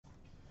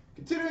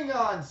Continuing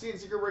on,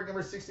 CNC break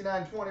number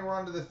 6920. We're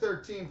on to the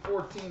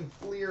 13-14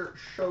 Fleer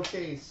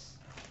Showcase.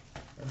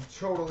 And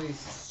totally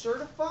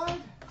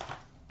certified.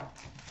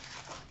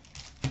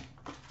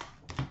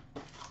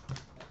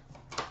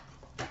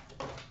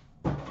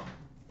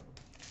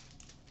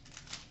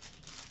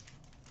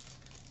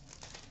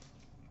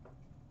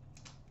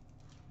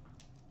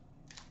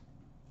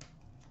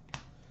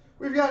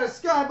 We've got a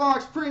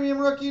Skybox Premium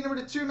Rookie number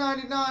to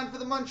 299 for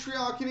the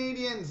Montreal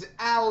Canadiens,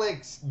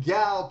 Alex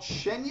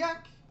Galchenyuk.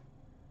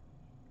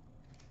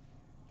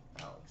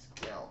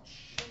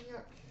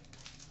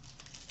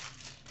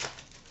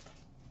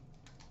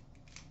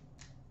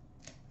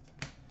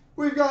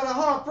 We've got a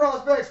Hot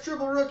Prospects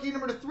Triple Rookie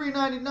number to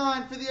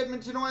 399 for the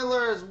Edmonton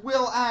Oilers,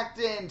 Will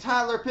Acton,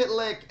 Tyler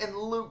Pitlick, and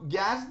Luke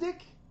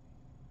Gazdic.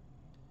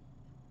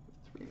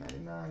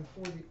 399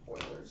 for the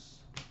Oilers.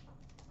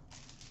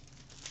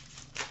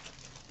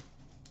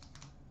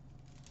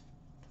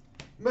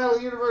 Metal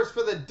Universe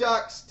for the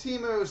Ducks,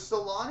 Teemu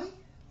Selanne.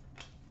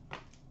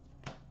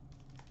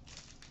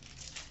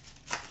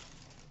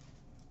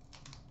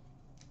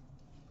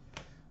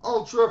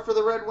 Ultra for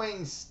the Red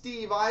Wings,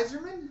 Steve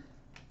Yzerman.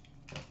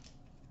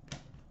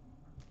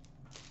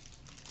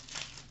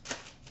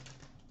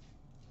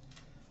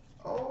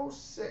 Oh,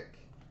 sick.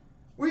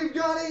 We've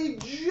got a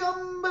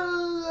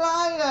Jambalaya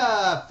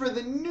for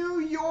the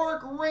New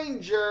York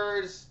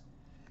Rangers,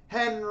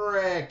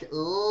 Henrik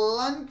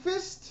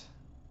Lundqvist.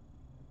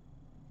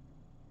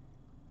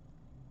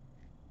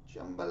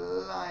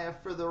 Jambalaya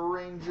for the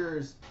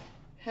Rangers,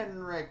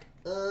 Henrik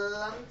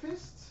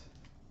Lundqvist.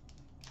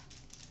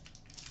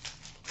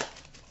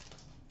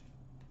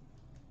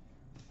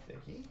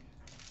 Sticky.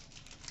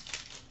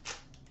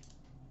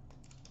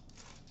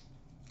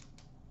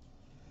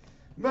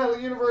 Metal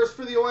Universe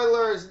for the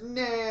Oilers,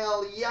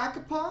 Nail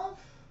Yakupov.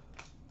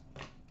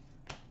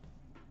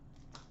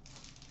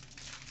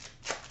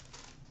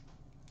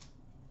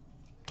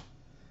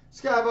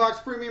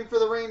 Skybox Premium for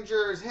the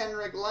Rangers,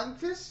 Henrik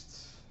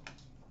Lundqvist.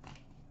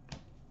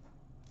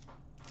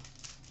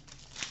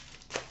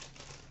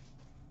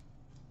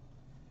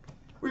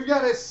 We've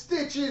got a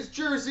Stitches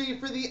jersey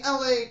for the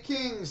LA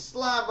Kings,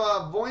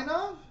 Slava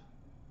Voinov.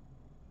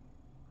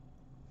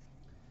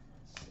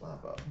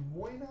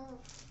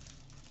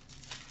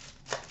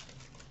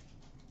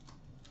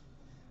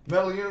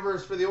 Metal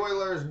Universe for the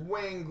Oilers,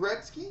 Wayne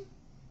Gretzky.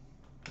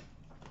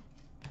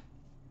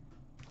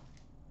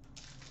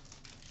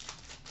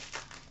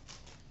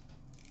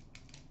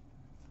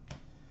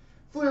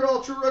 Fleer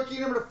Ultra Rookie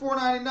number to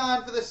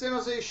 499 for the San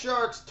Jose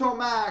Sharks,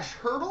 Tomas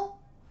Hertl.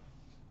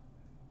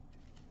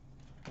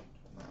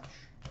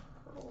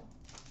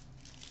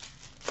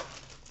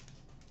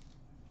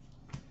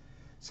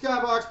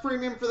 Skybox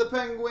Premium for the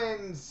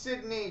Penguins,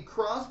 Sidney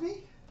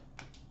Crosby.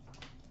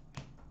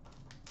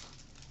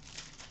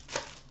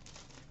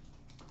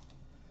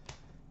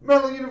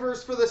 Metal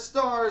Universe for the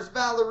Stars,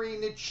 Valerie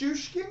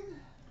Nichushkin.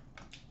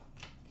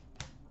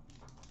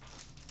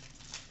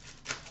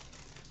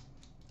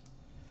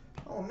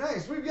 Oh,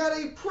 nice. We've got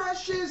a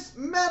Precious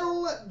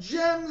Metal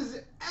Gems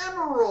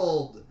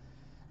Emerald,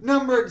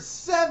 numbered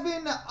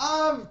 7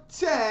 of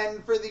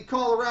 10 for the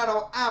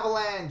Colorado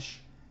Avalanche,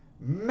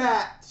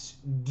 Matt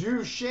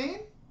Duchene.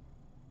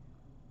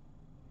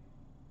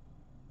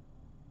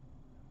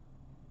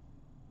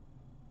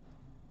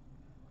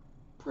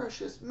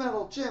 Precious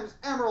Metal Gems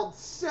Emerald,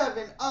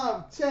 7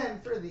 of 10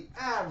 for the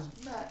Avs,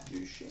 Matt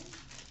Duchene.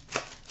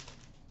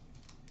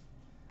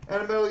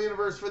 And a Metal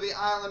Universe for the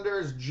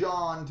Islanders,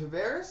 John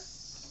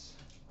Tavares.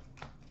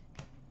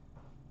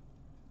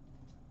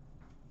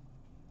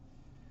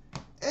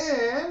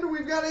 And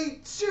we've got a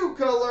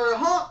 2-color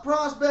Hot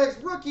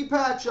Prospects Rookie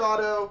Patch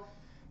Auto,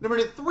 number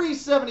to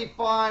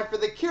 375 for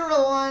the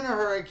Carolina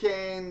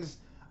Hurricanes,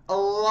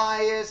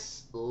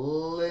 Elias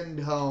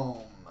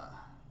Lindholm.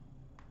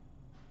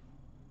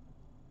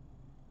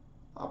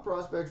 Hot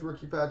Prospects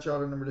Rookie Patch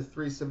Auto number to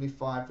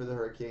 375 for the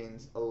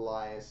Hurricanes,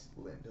 Elias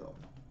Lindholm.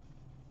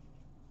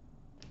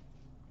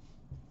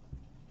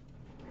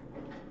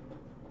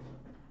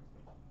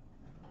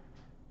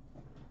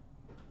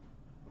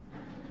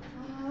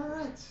 All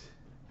right.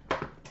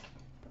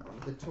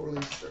 The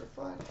totally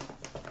certified.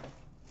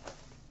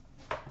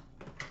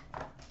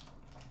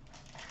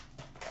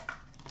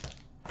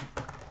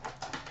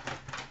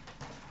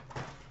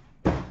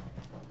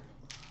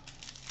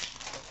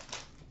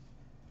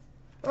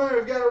 All right,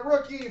 we've got a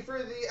rookie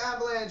for the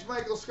Avalanche,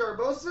 Michael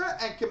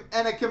Scarbosa,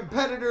 and a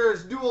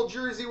competitor's dual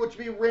jersey, which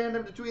would be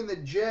random between the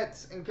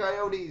Jets and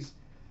Coyotes,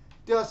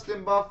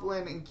 Dustin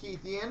Byfuglien and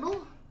Keith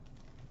Yandle.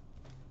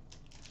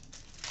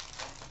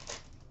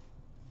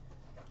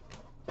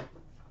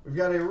 We've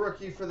got a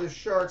rookie for the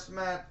Sharks,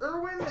 Matt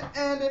Irwin,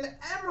 and an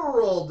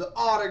Emerald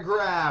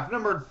autograph,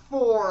 numbered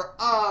 4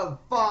 of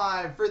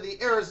 5 for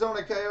the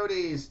Arizona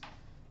Coyotes,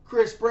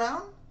 Chris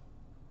Brown.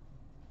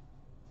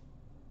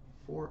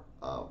 4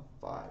 of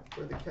 5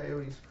 for the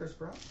Coyotes, Chris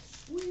Brown.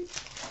 Sweet.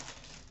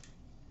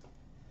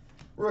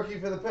 Rookie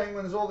for the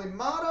Penguins, Oli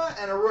Mata,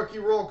 and a rookie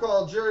roll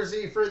call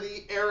jersey for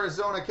the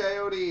Arizona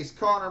Coyotes,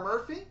 Connor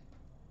Murphy.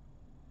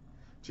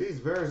 Geez,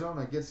 if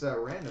Arizona gets that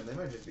random, they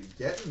might just be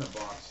getting the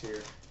box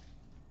here.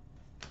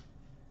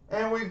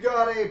 And we've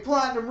got a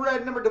platinum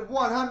red number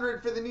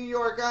 /100 for the New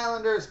York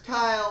Islanders,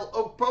 Kyle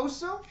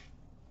Okposo.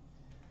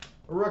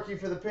 A rookie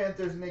for the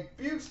Panthers, Nick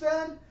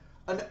Bjugstad.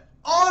 An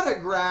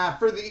autograph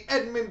for the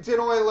Edmonton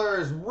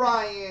Oilers,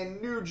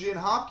 Ryan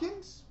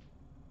Nugent-Hopkins.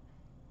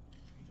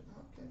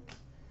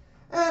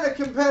 And a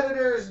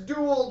competitor's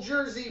dual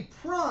jersey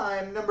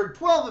prime, number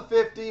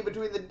 12/50,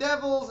 between the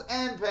Devils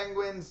and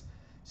Penguins,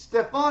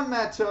 Stefan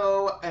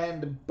Matteau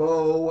and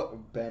Bo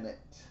Bennett.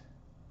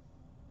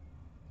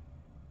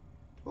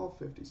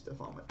 12/50,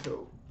 Stefan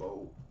Matteau,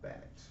 Bo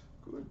Bennett.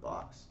 Good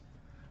box.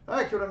 All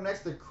right, coming up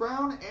next, the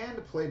Crown and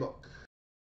Playbook.